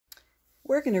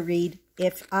We're going to read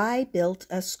If I Built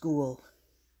a School.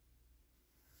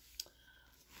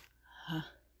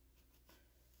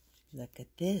 Look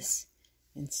at this.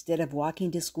 Instead of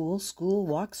walking to school, school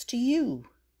walks to you.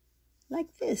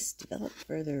 Like this, develop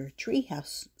further.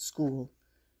 Treehouse school.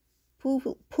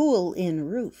 Pool in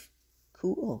roof.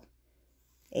 Cool.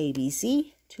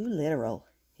 ABC, too literal.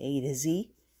 A to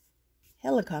Z.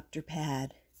 Helicopter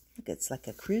pad. Look, it's like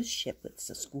a cruise ship with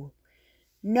the school.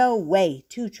 No way,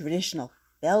 too traditional.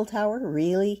 Bell tower,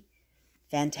 really?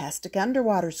 Fantastic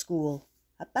underwater school.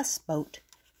 A bus boat.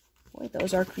 Boy,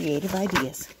 those are creative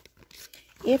ideas.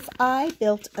 If I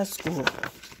built a school.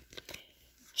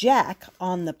 Jack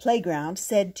on the playground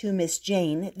said to Miss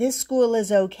Jane, "This school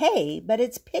is okay, but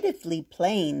it's pitifully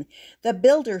plain. The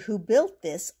builder who built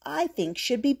this, I think,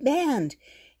 should be banned.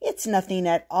 It's nothing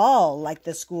at all like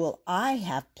the school I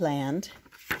have planned."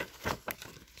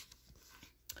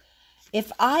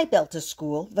 If I built a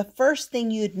school, the first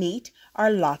thing you'd meet are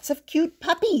lots of cute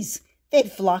puppies.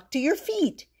 They'd flock to your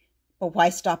feet. But why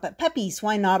stop at puppies?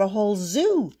 Why not a whole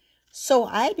zoo? So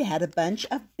I'd had a bunch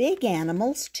of big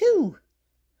animals too.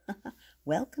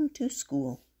 Welcome to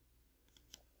school.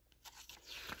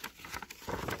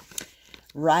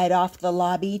 Right off the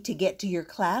lobby to get to your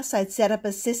class, I'd set up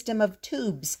a system of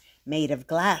tubes made of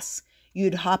glass.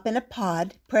 You'd hop in a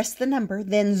pod, press the number,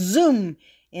 then zoom.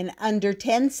 In under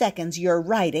 10 seconds, you're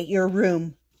right at your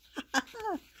room.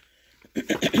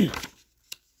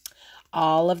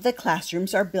 All of the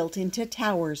classrooms are built into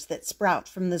towers that sprout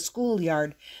from the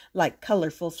schoolyard like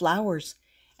colorful flowers.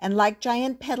 And like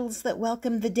giant petals that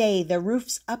welcome the day, the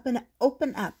roofs up and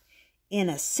open up in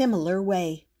a similar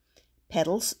way.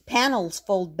 Panels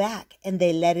fold back and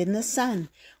they let in the sun,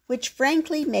 which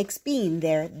frankly makes being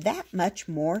there that much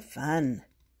more fun.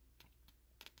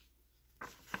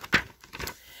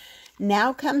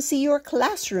 Now come see your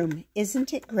classroom.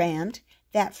 Isn't it grand?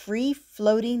 That free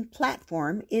floating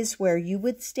platform is where you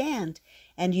would stand,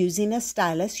 and using a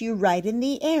stylus you write in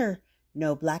the air.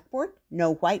 No blackboard,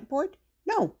 no whiteboard,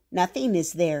 no, nothing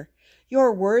is there.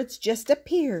 Your words just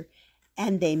appear,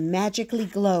 and they magically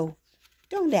glow.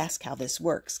 Don't ask how this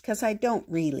works, 'cause I don't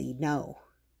really know.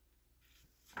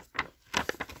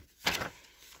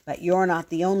 But you're not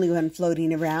the only one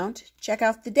floating around. Check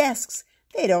out the desks.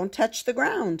 They don't touch the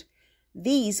ground.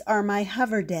 These are my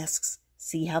hover desks.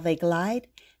 See how they glide?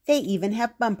 They even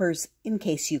have bumpers in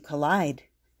case you collide.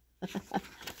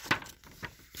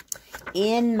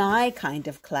 In my kind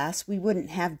of class, we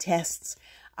wouldn't have tests.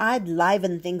 I'd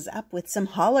liven things up with some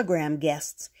hologram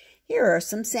guests. Here are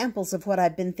some samples of what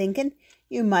I've been thinking.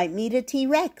 You might meet a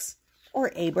T-Rex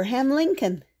or Abraham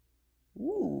Lincoln.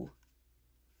 Ooh.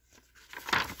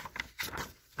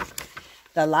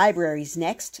 The library's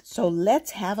next, so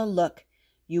let's have a look.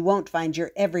 You won't find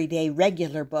your everyday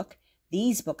regular book.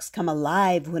 These books come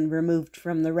alive when removed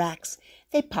from the racks.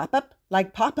 They pop up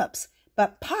like pop-ups,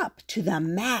 but pop to the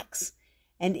max.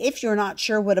 And if you're not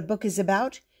sure what a book is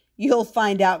about, you'll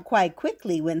find out quite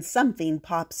quickly when something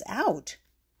pops out.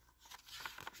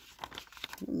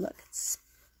 Look,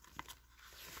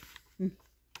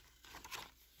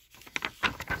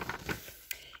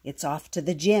 it's off to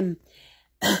the gym.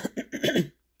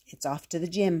 It's off to the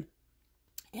gym.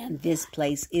 And this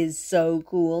place is so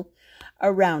cool.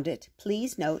 Around it,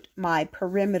 please note my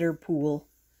perimeter pool.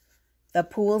 The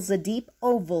pool's a deep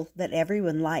oval that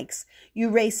everyone likes. You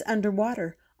race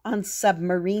underwater on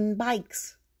submarine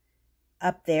bikes.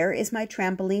 Up there is my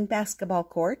trampoline basketball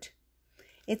court.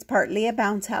 It's partly a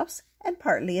bounce house and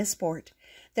partly a sport.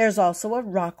 There's also a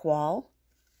rock wall.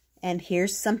 And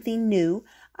here's something new.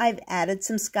 I've added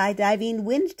some skydiving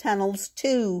wind tunnels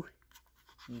too.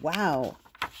 Wow.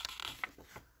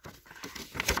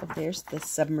 There's the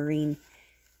submarine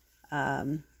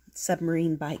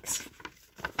bikes.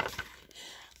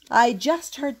 I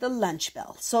just heard the lunch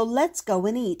bell, so let's go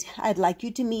and eat. I'd like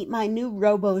you to meet my new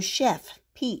robo-chef,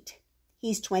 Pete.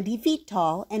 He's 20 feet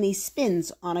tall and he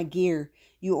spins on a gear.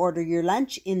 You order your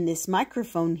lunch in this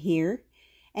microphone here,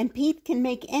 and Pete can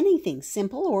make anything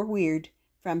simple or weird,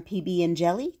 from PB and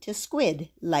jelly to squid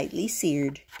lightly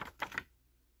seared.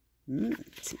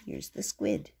 So here's the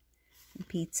squid.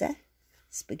 Pizza,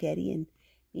 spaghetti and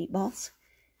meatballs,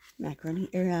 macaroni,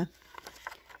 PB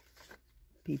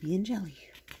and jelly.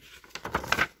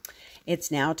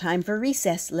 It's now time for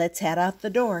recess. Let's head out the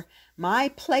door. My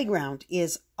playground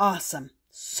is awesome.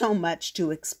 So much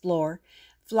to explore.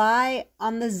 Fly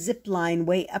on the zip line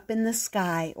way up in the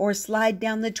sky, or slide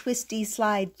down the twisty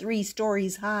slide 3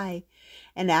 stories high.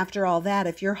 And after all that,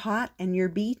 if you're hot and you're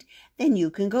beat, then you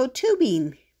can go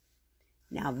tubing.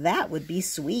 Now that would be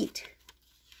sweet.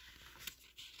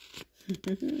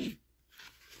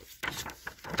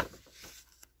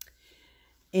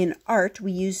 In art,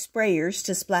 we use sprayers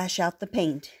to splash out the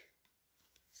paint.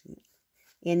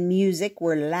 In music,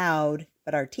 we're loud,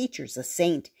 but our teacher's a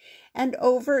saint. And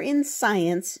over in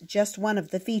science, just one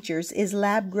of the features is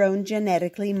lab-grown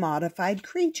genetically modified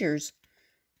creatures.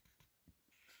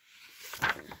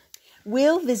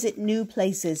 We'll visit new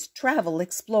places, travel,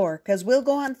 explore, 'cause we'll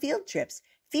go on field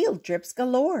trips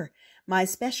galore. My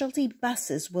specialty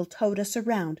buses will tote us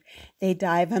around. They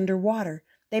dive underwater,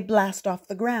 they blast off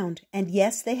the ground, and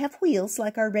yes, they have wheels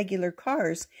like our regular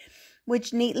cars,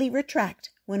 which neatly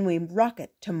retract when we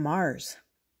rocket to Mars.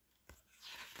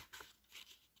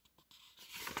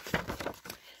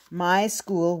 My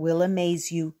school will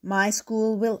amaze you, my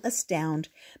school will astound,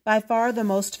 by far the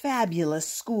most fabulous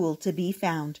school to be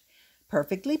found.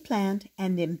 Perfectly planned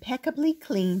and impeccably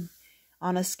clean.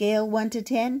 On a scale 1 to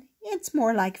 10, it's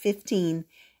more like 15.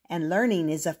 And learning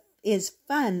is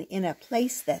fun in a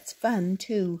place that's fun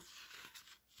too.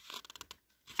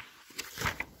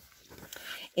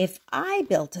 If I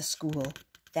built a school,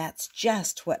 that's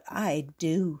just what I'd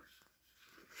do.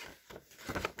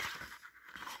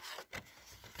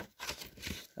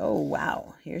 Oh,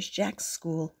 wow. Here's Jack's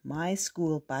school. My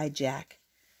School by Jack.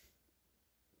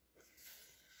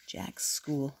 Jack's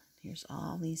school. Here's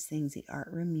all these things. The art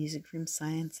room, music room,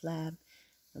 science lab,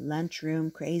 the lunch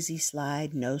room, crazy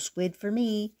slide, no squid for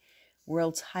me.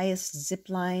 World's highest zip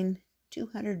line,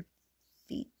 200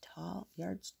 feet tall.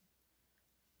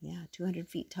 200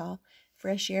 feet tall.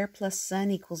 Fresh air plus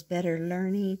sun equals better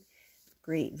learning.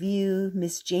 Great view.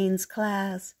 Miss Jane's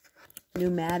class.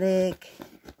 Pneumatic.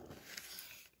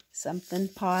 Something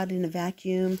pod in a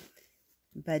vacuum.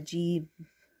 Budgie.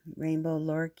 Rainbow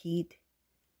lorikeet.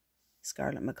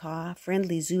 Scarlet macaw.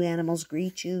 Friendly zoo animals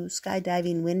greet you.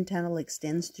 Skydiving wind tunnel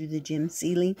extends through the gym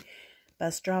ceiling.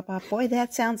 Bus drop-off. Boy,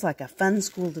 that sounds like a fun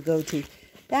school to go to.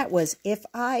 That was If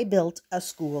I Built a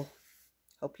School.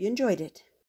 Hope you enjoyed it.